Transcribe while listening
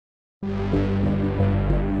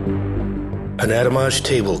Anatomage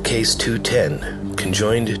Table Case 210,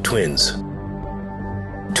 Conjoined Twins.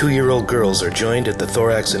 2-year-old girls are joined at the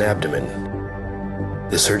thorax and abdomen.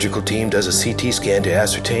 The surgical team does a CT scan to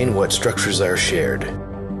ascertain what structures are shared.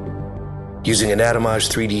 Using Anatomage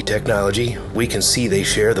 3D technology, we can see they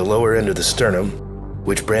share the lower end of the sternum,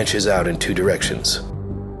 which branches out in 2 directions.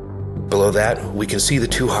 Below that, we can see the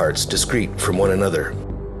 2 hearts discrete from one another.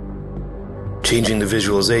 Changing the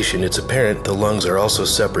visualization, it's apparent the lungs are also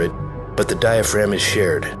separate, but the diaphragm is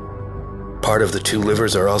shared. Part of the 2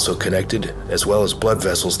 livers are also connected, as well as blood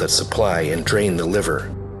vessels that supply and drain the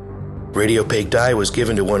liver. Radiopaque dye was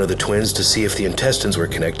given to one of the twins to see if the intestines were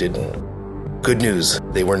connected. Good news,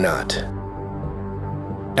 they were not.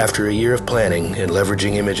 After a year of planning and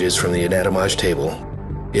leveraging images from the Anatomage Table,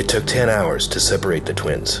 it took 10 hours to separate the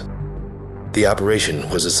twins. The operation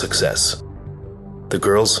was a success. The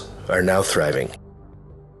girls are now thriving.